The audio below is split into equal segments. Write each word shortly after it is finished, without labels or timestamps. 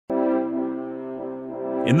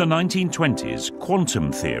In the 1920s,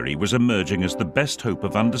 quantum theory was emerging as the best hope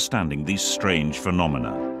of understanding these strange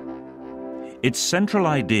phenomena. Its central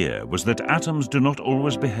idea was that atoms do not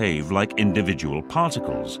always behave like individual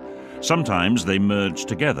particles. Sometimes they merge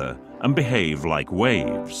together and behave like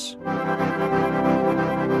waves.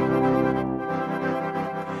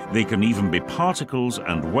 They can even be particles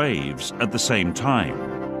and waves at the same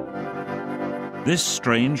time. This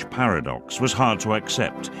strange paradox was hard to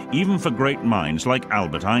accept, even for great minds like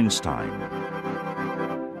Albert Einstein.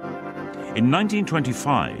 In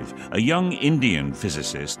 1925, a young Indian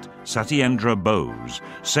physicist, Satyendra Bose,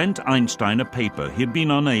 sent Einstein a paper he had been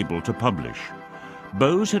unable to publish.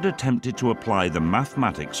 Bose had attempted to apply the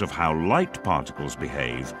mathematics of how light particles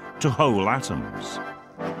behave to whole atoms.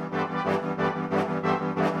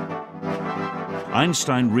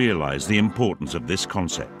 Einstein realized the importance of this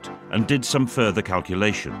concept and did some further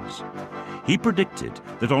calculations. He predicted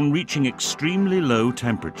that on reaching extremely low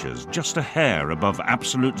temperatures, just a hair above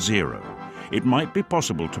absolute zero, it might be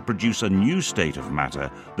possible to produce a new state of matter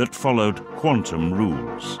that followed quantum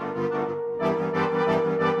rules.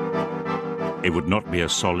 It would not be a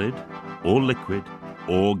solid, or liquid,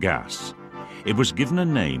 or gas. It was given a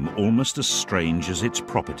name almost as strange as its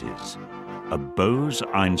properties: a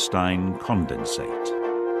Bose-Einstein condensate.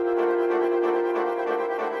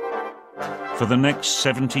 For the next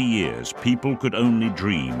 70 years, people could only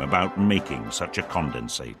dream about making such a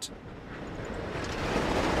condensate.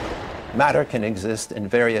 Matter can exist in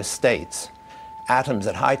various states. Atoms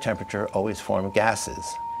at high temperature always form gases.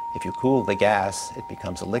 If you cool the gas, it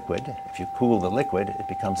becomes a liquid. If you cool the liquid, it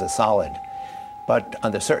becomes a solid. But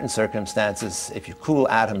under certain circumstances, if you cool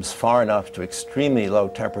atoms far enough to extremely low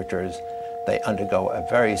temperatures, they undergo a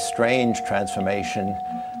very strange transformation.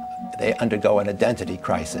 They undergo an identity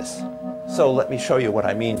crisis. So let me show you what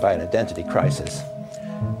I mean by an identity crisis.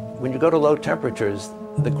 When you go to low temperatures,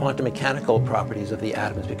 the quantum mechanical properties of the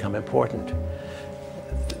atoms become important.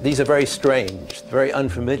 These are very strange, very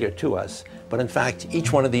unfamiliar to us, but in fact,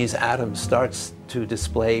 each one of these atoms starts to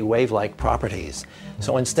display wave-like properties.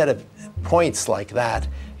 So instead of points like that,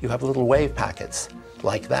 you have little wave packets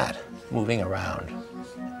like that moving around.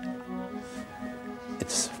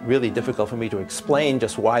 It's really difficult for me to explain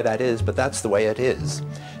just why that is, but that's the way it is.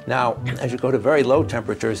 Now, as you go to very low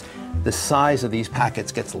temperatures, the size of these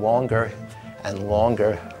packets gets longer and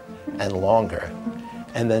longer and longer.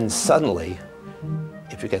 And then suddenly,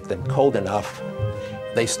 if you get them cold enough,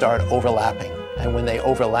 they start overlapping. And when they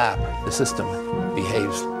overlap, the system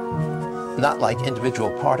behaves not like individual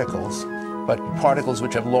particles, but particles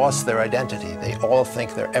which have lost their identity. They all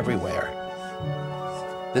think they're everywhere.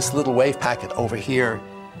 This little wave packet over here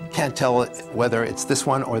can't tell whether it's this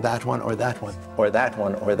one or that one or that one or that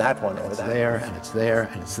one or that one or that. It's there and it's there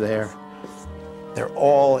and it's there. They're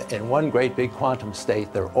all in one great big quantum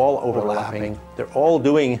state. They're all overlapping. They're all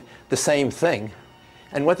doing the same thing.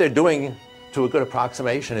 And what they're doing, to a good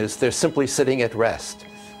approximation, is they're simply sitting at rest.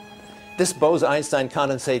 This Bose-Einstein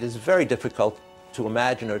condensate is very difficult to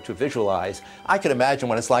imagine or to visualize. I could imagine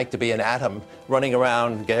what it's like to be an atom running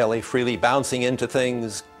around gaily, freely, bouncing into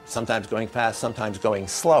things, sometimes going fast, sometimes going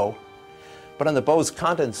slow. But on the Bose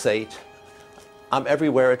condensate, I'm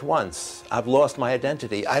everywhere at once. I've lost my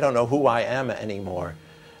identity. I don't know who I am anymore.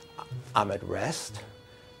 I'm at rest,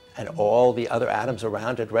 and all the other atoms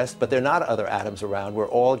around at rest, but they're not other atoms around. We're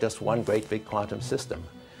all just one great big quantum system.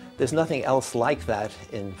 There's nothing else like that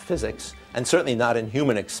in physics, and certainly not in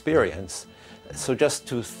human experience. So just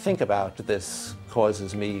to think about this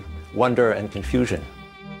causes me wonder and confusion.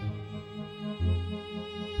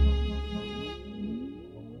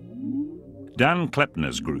 Dan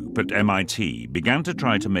Kleppner's group at MIT began to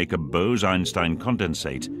try to make a Bose-Einstein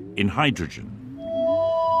condensate in hydrogen.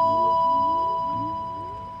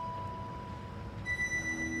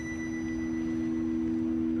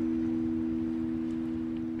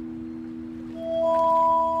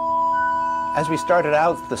 As we started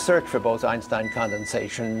out the search for Bose-Einstein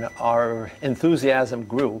condensation, our enthusiasm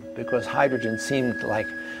grew because hydrogen seemed like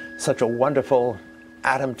such a wonderful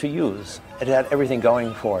atom to use. It had everything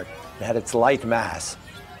going for it. It had its light mass.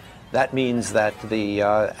 That means that the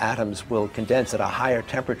atoms will condense at a higher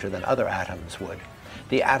temperature than other atoms would.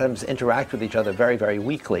 The atoms interact with each other very, very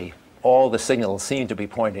weakly. All the signals seem to be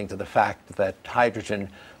pointing to the fact that hydrogen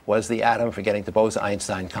was the atom for getting to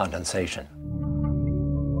Bose-Einstein condensation.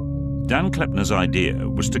 Dan Kleppner's idea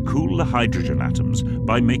was to cool the hydrogen atoms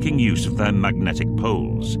by making use of their magnetic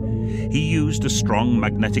poles. He used a strong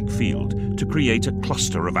magnetic field to create a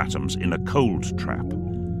cluster of atoms in a cold trap.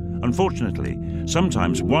 Unfortunately,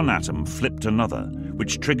 sometimes one atom flipped another,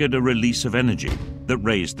 which triggered a release of energy that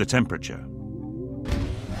raised the temperature.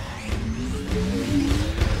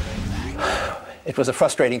 It was a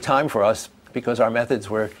frustrating time for us because our methods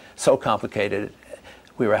were so complicated,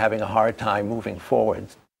 we were having a hard time moving forward.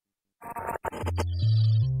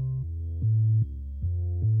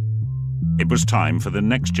 It was time for the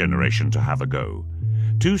next generation to have a go.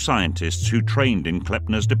 Two scientists who trained in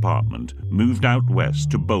Kleppner's department moved out west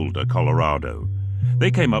to Boulder, Colorado. They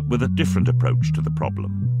came up with a different approach to the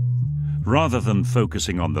problem. Rather than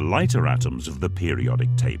focusing on the lighter atoms of the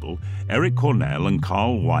periodic table, Eric Cornell and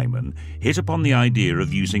Carl Wyman hit upon the idea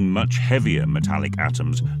of using much heavier metallic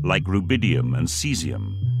atoms like rubidium and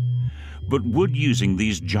cesium. But would using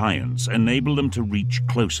these giants enable them to reach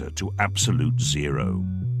closer to absolute zero?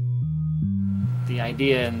 The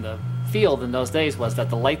idea in the field in those days was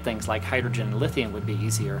that the light things like hydrogen and lithium would be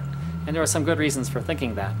easier. And there were some good reasons for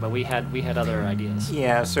thinking that, but we had other ideas.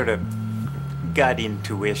 Yeah, sort of gut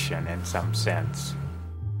intuition in some sense.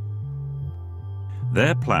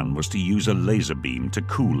 Their plan was to use a laser beam to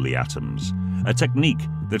cool the atoms, a technique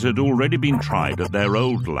that had already been tried at their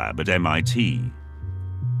old lab at MIT.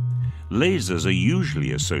 Lasers are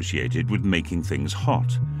usually associated with making things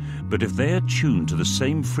hot, but if they are tuned to the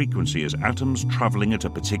same frequency as atoms traveling at a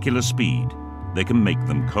particular speed, they can make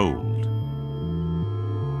them cold.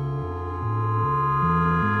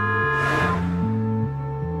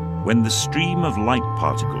 When the stream of light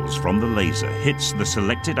particles from the laser hits the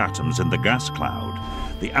selected atoms in the gas cloud,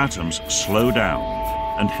 the atoms slow down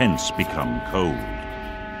and hence become cold.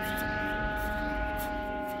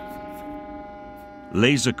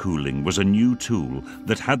 Laser cooling was a new tool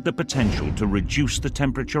that had the potential to reduce the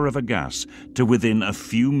temperature of a gas to within a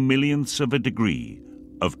few millionths of a degree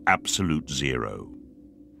of absolute zero.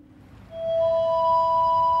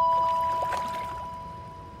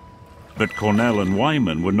 But Cornell and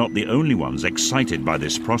Wyman were not the only ones excited by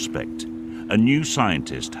this prospect. A new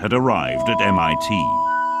scientist had arrived at MIT.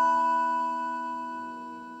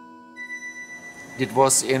 It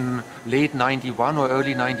was in late 91 or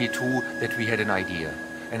early 92 that we had an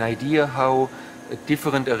idea how a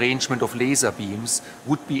different arrangement of laser beams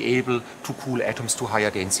would be able to cool atoms to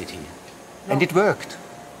higher density. And it worked.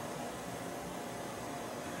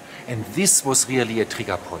 And this was really a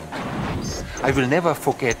trigger point. I will never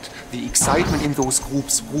forget the excitement in those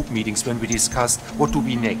group meetings when we discussed what do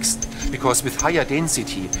we next. Because with higher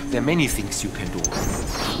density, there are many things you can do.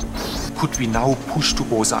 Could we now push to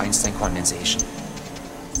Bose-Einstein condensation?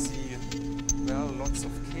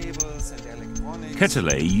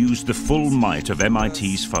 Quetelet used the full might of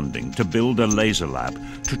MIT's funding to build a laser lab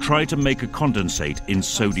to try to make a condensate in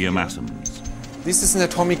sodium atoms. This is an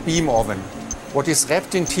atomic beam oven. What is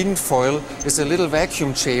wrapped in tin foil is a little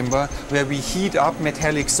vacuum chamber where we heat up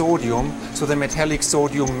metallic sodium so the metallic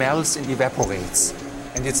sodium melts and evaporates.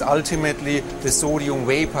 And it's ultimately the sodium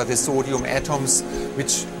vapor, the sodium atoms,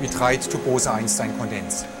 which we tried to Bose-Einstein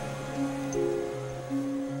condense.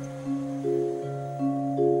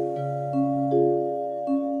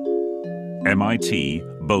 MIT,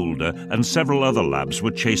 Boulder, and several other labs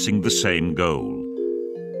were chasing the same goal.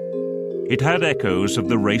 It had echoes of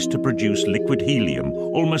the race to produce liquid helium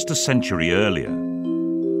almost a century earlier.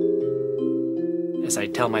 As I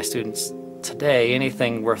tell my students today,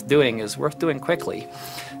 anything worth doing is worth doing quickly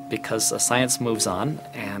because science moves on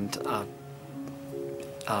and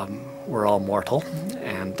we're all mortal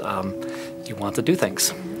and you want to do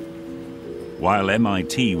things. While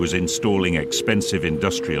MIT was installing expensive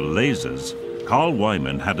industrial lasers, Carl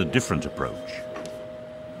Wyman had a different approach.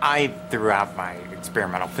 I, throughout my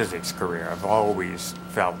experimental physics career, I've always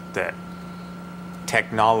felt that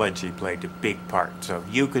technology played a big part. So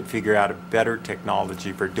if you could figure out a better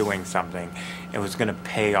technology for doing something, it was going to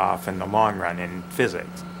pay off in the long run in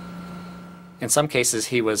physics. In some cases,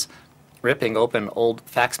 he was ripping open old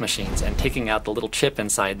fax machines and taking out the little chip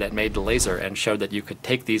inside that made the laser and showed that you could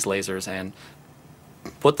take these lasers and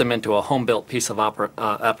put them into a home-built piece of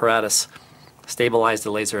apparatus, stabilize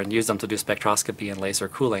the laser, and use them to do spectroscopy and laser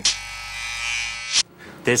cooling.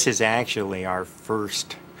 This is actually our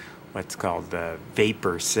first, what's called the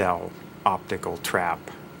vapor cell optical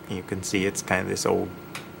trap. You can see it's kind of this old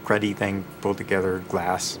cruddy thing, pulled together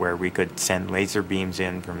glass, where we could send laser beams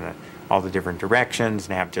in from all the different directions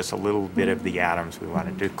and have just a little bit of the atoms we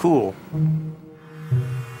wanted to cool.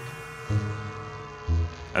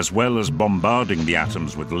 As well as bombarding the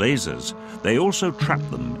atoms with lasers, they also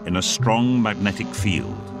trapped them in a strong magnetic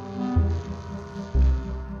field.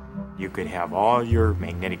 You could have all your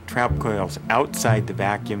magnetic trap coils outside the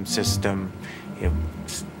vacuum system. It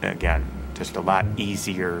was, again, just a lot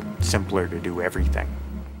easier, simpler to do everything.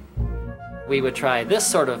 We would try this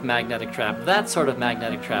sort of magnetic trap, that sort of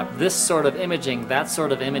magnetic trap, this sort of imaging, that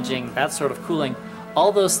sort of imaging, that sort of cooling,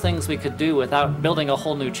 all those things we could do without building a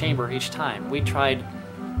whole new chamber each time. We tried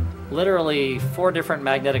literally 4 different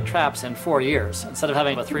magnetic traps in 4 years, instead of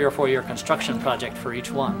having a 3 or 4 year construction project for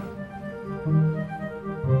each one.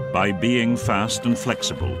 By being fast and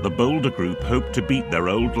flexible, the Boulder Group hoped to beat their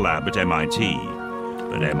old lab at MIT.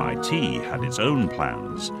 But MIT had its own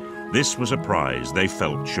plans. This was a prize they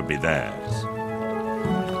felt should be theirs.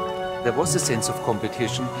 There was a sense of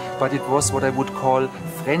competition, but it was what I would call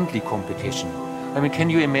friendly competition. I mean, can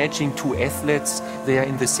you imagine 2 athletes? They are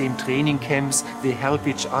in the same training camps, they help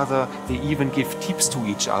each other, they even give tips to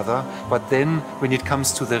each other. But then, when it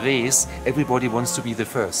comes to the race, everybody wants to be the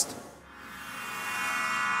first.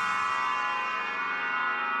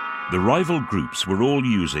 The rival groups were all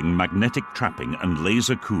using magnetic trapping and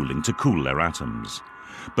laser cooling to cool their atoms.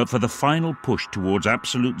 But for the final push towards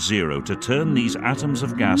absolute zero to turn these atoms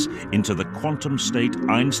of gas into the quantum state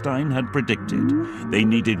Einstein had predicted, they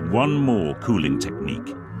needed one more cooling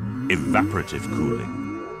technique: evaporative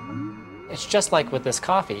cooling. It's just like with this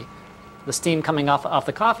coffee. The steam coming off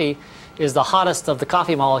the coffee is the hottest of the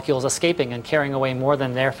coffee molecules escaping and carrying away more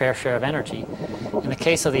than their fair share of energy. In the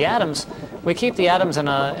case of the atoms, we keep the atoms in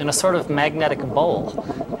a sort of magnetic bowl,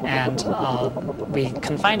 and we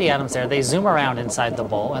confine the atoms there. They zoom around inside the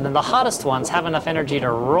bowl, and then the hottest ones have enough energy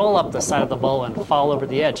to roll up the side of the bowl and fall over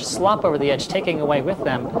the edge, slop over the edge, taking away with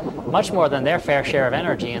them much more than their fair share of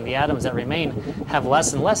energy, and the atoms that remain have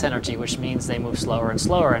less and less energy, which means they move slower and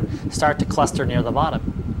slower and start to cluster near the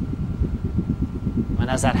bottom. And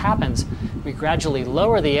as that happens, we gradually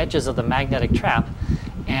lower the edges of the magnetic trap,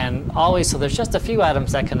 and always, so there's just a few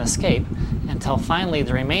atoms that can escape, until finally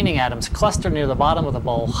the remaining atoms cluster near the bottom of the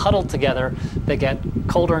bowl, huddled together. They get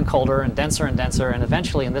colder and colder and denser, and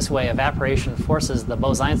eventually in this way evaporation forces the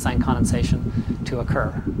Bose-Einstein condensation to occur.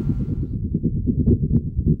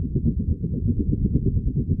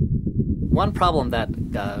 One problem that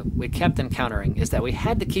we kept encountering is that we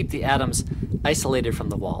had to keep the atoms isolated from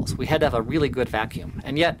the walls. We had to have a really good vacuum.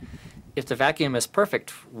 And yet, if the vacuum is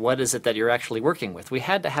perfect, what is it that you're actually working with? We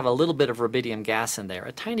had to have a little bit of rubidium gas in there,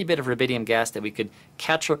 a tiny bit of rubidium gas that we could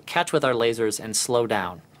catch with our lasers and slow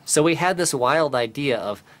down. So we had this wild idea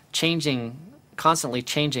of constantly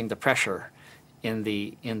changing the pressure in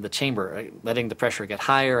the chamber, letting the pressure get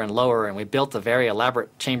higher and lower, and we built a very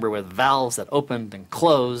elaborate chamber with valves that opened and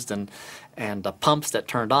closed and pumps that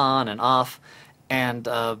turned on and off, and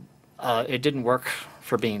it didn't work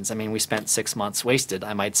for beans. I mean, we spent 6 months, wasted,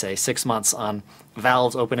 I might say, 6 months on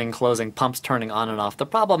valves opening, closing, pumps turning on and off. The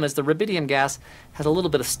problem is the rubidium gas has a little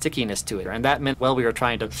bit of stickiness to it, and that meant while we were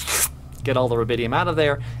trying to get all the rubidium out of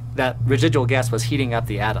there, that residual gas was heating up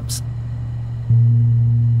the atoms.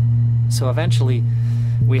 So eventually,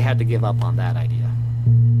 we had to give up on that idea.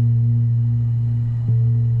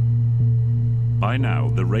 By now,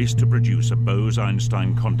 the race to produce a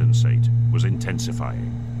Bose-Einstein condensate was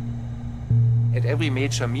intensifying. At every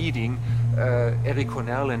major meeting, Eric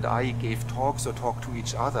Cornell and I gave talks or talked to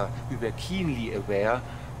each other. We were keenly aware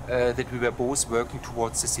that we were both working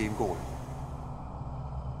towards the same goal.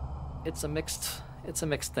 It's a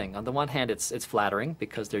mixed thing. On the one hand, it's flattering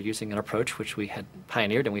because they're using an approach which we had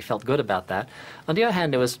pioneered and we felt good about that. On the other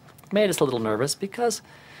hand, it made us a little nervous because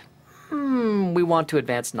we want to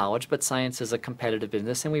advance knowledge, but science is a competitive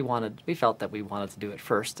business, and we felt that we wanted to do it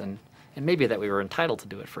first, and maybe that we were entitled to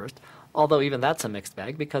do it first. Although even that's a mixed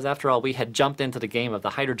bag, because after all, we had jumped into the game of the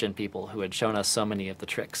hydrogen people who had shown us so many of the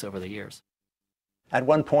tricks over the years. At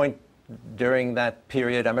one point during that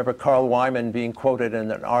period, I remember Carl Wyman being quoted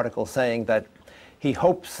in an article saying that he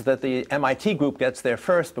hopes that the MIT group gets there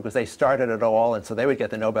first because they started it all, and so they would get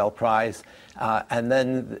the Nobel Prize, and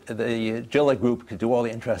then the Gilla group could do all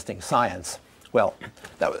the interesting science. Well,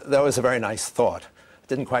 that was a very nice thought. It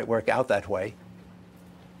didn't quite work out that way.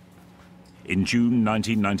 In June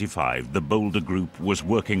 1995, the Boulder Group was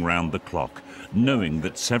working round the clock, knowing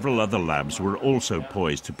that several other labs were also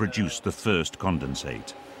poised to produce the first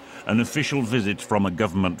condensate. An official visit from a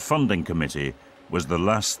government funding committee was the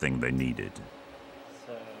last thing they needed.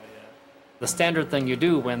 The standard thing you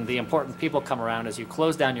do when the important people come around is you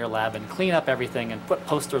close down your lab and clean up everything and put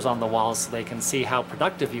posters on the walls so they can see how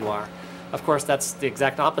productive you are. Of course, that's the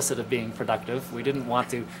exact opposite of being productive. We didn't want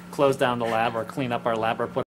to close down the lab or clean up our lab or put